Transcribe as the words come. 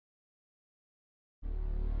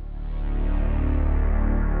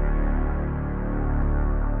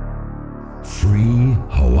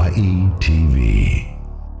Hawaii TV.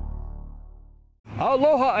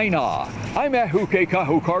 Aloha Aina! I'm Ahuke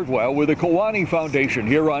Kahu Cardwell with the Kiwane Foundation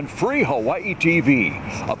here on Free Hawaii TV,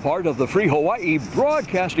 a part of the Free Hawaii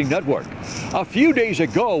Broadcasting Network. A few days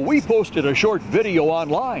ago, we posted a short video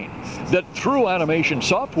online that through animation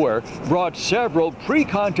software brought several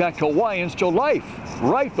pre-contact Hawaiians to life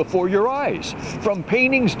right before your eyes, from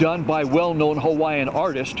paintings done by well-known Hawaiian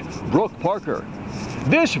artist Brooke Parker.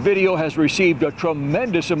 This video has received a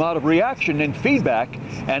tremendous amount of reaction and feedback,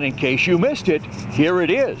 and in case you missed it, here it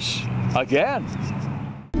is, again.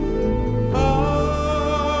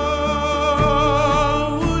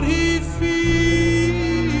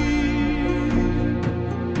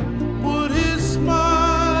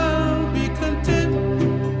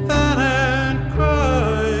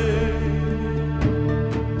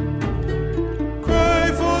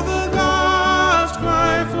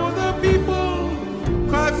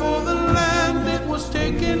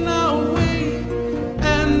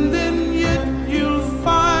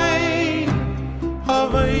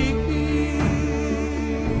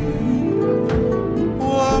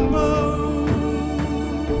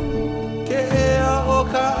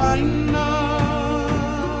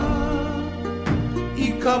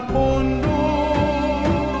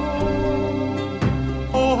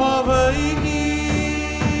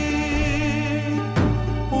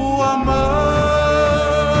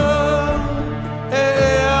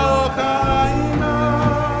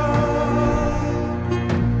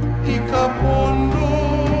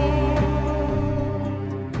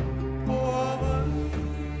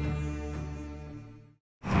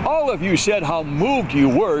 All of you said how moved you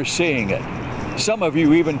were seeing it. Some of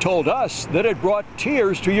you even told us that it brought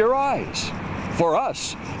tears to your eyes. For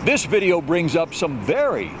us, this video brings up some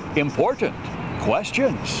very important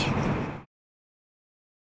questions.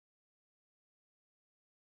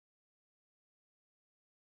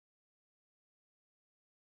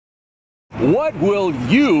 What will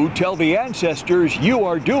you tell the ancestors you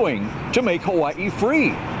are doing to make Hawaii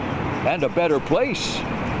free and a better place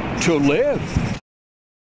to live?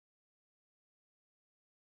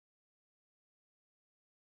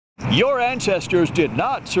 Your ancestors did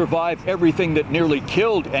not survive everything that nearly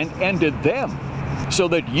killed and ended them, so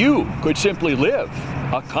that you could simply live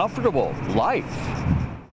a comfortable life.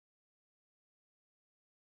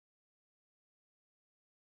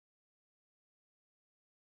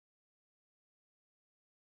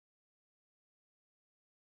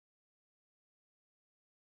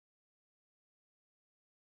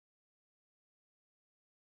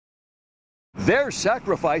 Their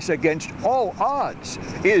sacrifice against all odds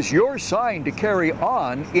is your sign to carry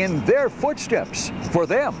on in their footsteps for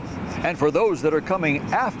them and for those that are coming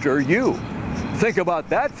after you. Think about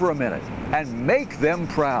that for a minute and make them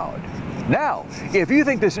proud. Now, if you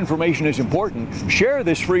think this information is important, share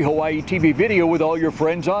this Free Hawaii TV video with all your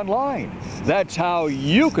friends online. That's how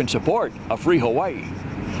you can support a Free Hawaii.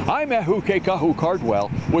 I'm Ahuke Kahu Cardwell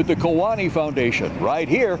with the Kiwane Foundation right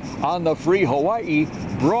here on the Free Hawaii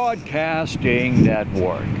Broadcasting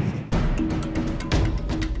Network.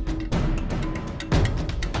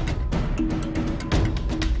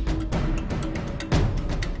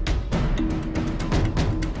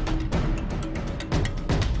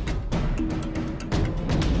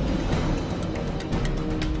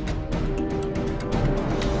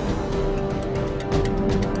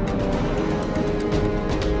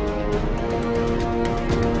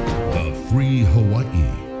 Free Hawaii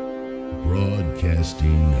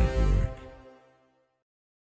Broadcasting Network.